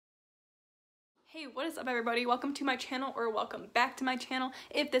Hey, what is up everybody? Welcome to my channel, or welcome back to my channel.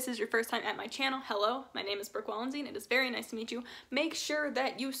 If this is your first time at my channel, hello, my name is Brooke Wallenstein. It is very nice to meet you. Make sure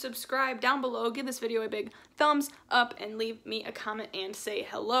that you subscribe down below, give this video a big thumbs up, and leave me a comment and say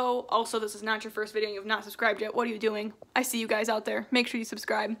hello. Also, this is not your first video and you have not subscribed yet. What are you doing? I see you guys out there. Make sure you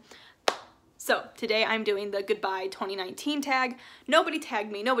subscribe. So, today I'm doing the Goodbye 2019 tag. Nobody tagged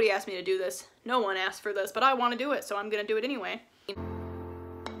me, nobody asked me to do this. No one asked for this, but I want to do it, so I'm gonna do it anyway.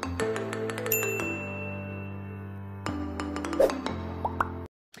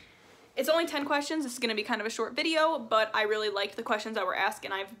 It's only 10 questions. This is going to be kind of a short video, but I really liked the questions that were asked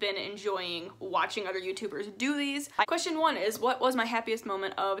and I've been enjoying watching other YouTubers do these. Question 1 is, what was my happiest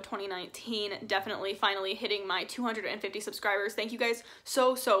moment of 2019? Definitely finally hitting my 250 subscribers. Thank you guys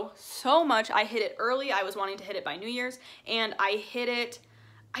so much. I hit it early. I was wanting to hit it by New Year's and I hit it,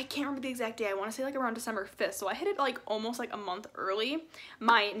 I can't remember the exact day. I want to say like around December 5th. So I hit it like almost like a month early.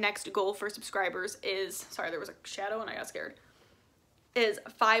 My next goal for subscribers is, sorry, there was a shadow and I got scared, is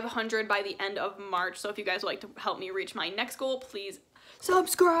 500 by the end of March. So if you guys would like to help me reach my next goal, please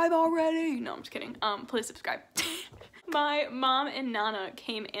subscribe already. No, I'm just kidding. Please subscribe. My mom and Nana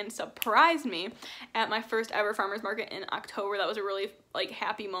came and surprised me at my first ever farmer's market in October. That was a really like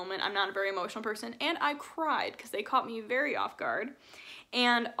happy moment. I'm not a very emotional person and I cried because they caught me very off guard.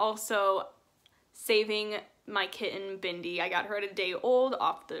 And also saving my kitten Bindi. I got her at a day old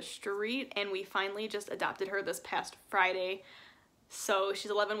off the street and we finally just adopted her this past Friday. So she's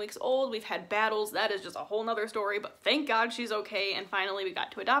 11 weeks old. We've had battles. That is just a whole nother story, but thank God she's okay. And finally we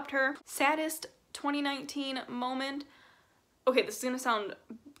got to adopt her. Saddest 2019 moment. Okay, this is gonna sound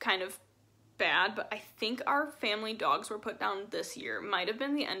kind of bad, but I think our family dogs were put down this year. Might have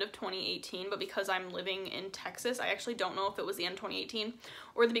been the end of 2018, but because I'm living in Texas, I actually don't know if it was the end of 2018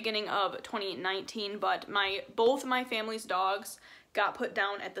 or the beginning of 2019, but both my family's dogs got put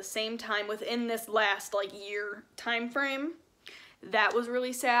down at the same time within this last like year time frame. That was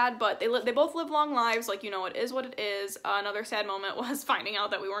really sad, but they both live long lives, like, you know, it is what it is. Another sad moment was finding out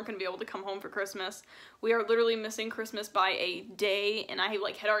that we weren't going to be able to come home for Christmas. We are literally missing Christmas by a day, and I,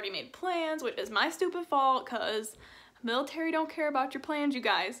 like, had already made plans, which is my stupid fault, because military don't care about your plans, you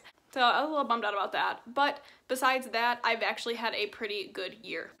guys. So I was a little bummed out about that, but besides that, I've actually had a pretty good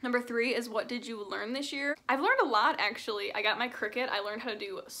year. Number 3 is, what did you learn this year? I've learned a lot, actually. I got my Cricut. I learned how to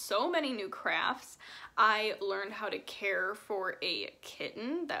do so many new crafts. I learned how to care for a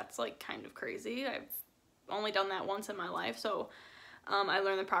kitten. That's like kind of crazy. I've only done that once in my life, so I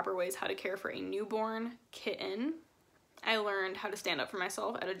learned the proper ways how to care for a newborn kitten. I learned how to stand up for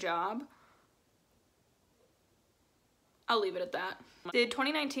myself at a job. I'll leave it at that. Did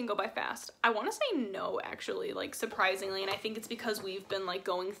 2019 go by fast? I want to say no, actually, like surprisingly, and I think it's because we've been like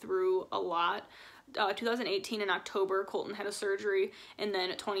going through a lot. 2018 in October, Colton had a surgery, and then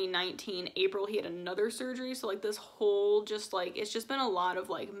 2019 April he had another surgery, so like this whole just like, it's just been a lot of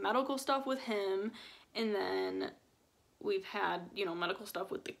like medical stuff with him, and then we've had, you know, medical stuff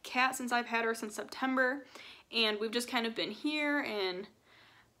with the cat since I've had her since September, and we've just kind of been here, and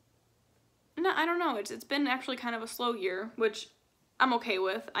no, I don't know, it's been actually kind of a slow year, which I'm okay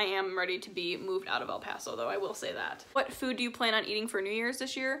with. I am ready to be moved out of El Paso, though, I will say that. What food do you plan on eating for New Year's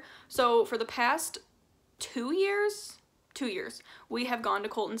this year? So for the past 2 years, we have gone to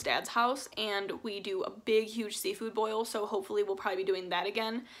Colton's dad's house and we do a big, huge seafood boil, so hopefully we'll probably be doing that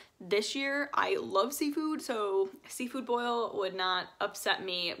again this year. I love seafood, so seafood boil would not upset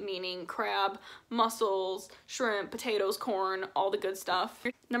me, meaning crab, mussels, shrimp, potatoes, corn, all the good stuff.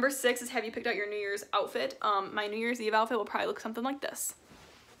 Number 6 is, have you picked out your New Year's outfit? My New Year's Eve outfit will probably look something like this.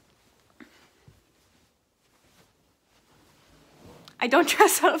 I don't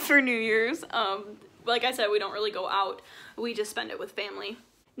dress up for New Year's. Like I said, we don't really go out. We just spend it with family.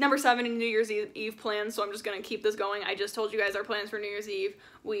 Number 7 in New Year's Eve plans, so I'm just gonna keep this going. I just told you guys our plans for New Year's Eve.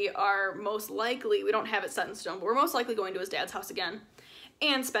 We are most likely, we don't have it set in stone, but we're most likely going to his dad's house again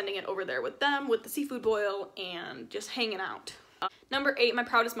and spending it over there with them, with the seafood boil, and just hanging out. Number 8, my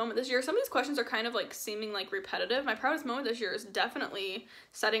proudest moment this year. Some of these questions are kind of like seeming like repetitive. My proudest moment this year is definitely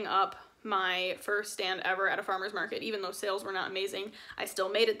setting up my first stand ever at a farmer's market. Even though sales were not amazing, I still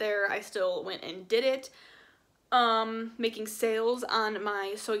made it there. I still went and did it. Making sales on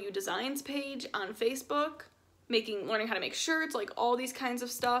my So You Designs page on Facebook, learning how to make shirts, like all these kinds of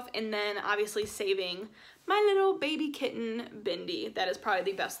stuff, and then obviously saving my little baby kitten Bindi. That is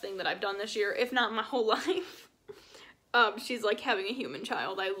probably the best thing that I've done this year, if not my whole life. She's like having a human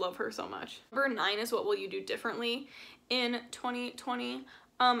child. I love her so much. Number 9 is, what will you do differently in 2020?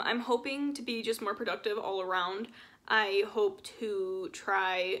 I'm hoping to be just more productive all around. I hope to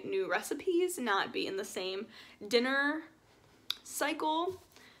try new recipes, not be in the same dinner cycle.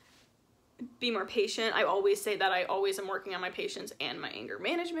 be more patient. I always say that I always am working on my patience and my anger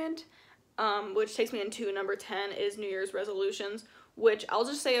management, which takes me into number 10 is New Year's resolutions, which I'll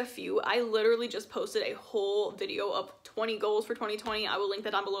just say a few. I literally just posted a whole video of 20 goals for 2020. I will link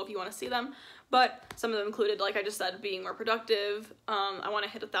that down below if you want to see them. But some of them included, like I just said, being more productive. I want to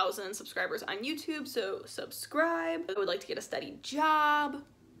hit 1,000 subscribers on YouTube, so subscribe. I would like to get a steady job.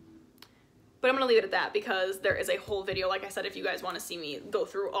 But I'm going to leave it at that because there is a whole video, like I said, if you guys want to see me go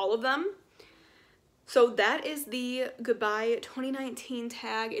through all of them. So that is the goodbye 2019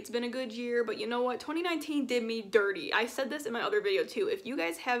 tag. It's been a good year, but you know what? 2019 did me dirty. I said this in my other video too. If you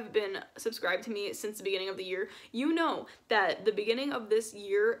guys have been subscribed to me since the beginning of the year, you know that the beginning of this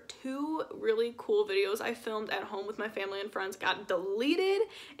year, 2 really cool videos I filmed at home with my family and friends got deleted,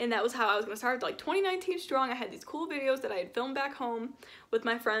 and that was how I was going to start. Like 2019 strong, I had these cool videos that I had filmed back home with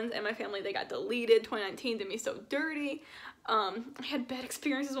my friends and my family. They got deleted. 2019 did me so dirty. I had bad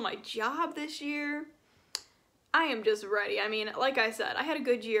experiences with my job this year. I am just ready. I mean, like I said, I had a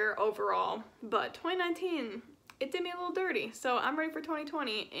good year overall, but 2019, it did me a little dirty. So I'm ready for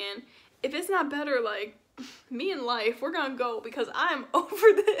 2020, and if it's not better, like, me and life, we're gonna go because I'm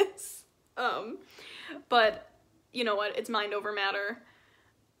over this. But you know what? It's mind over matter.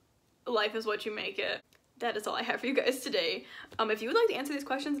 Life is what you make it. That is all I have for you guys today. If you would like to answer these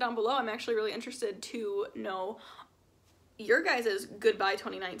questions down below, I'm actually really interested to know your guys' goodbye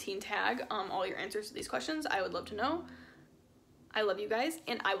 2019 tag, all your answers to these questions. I would love to know. I love you guys,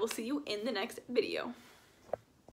 and I will see you in the next video.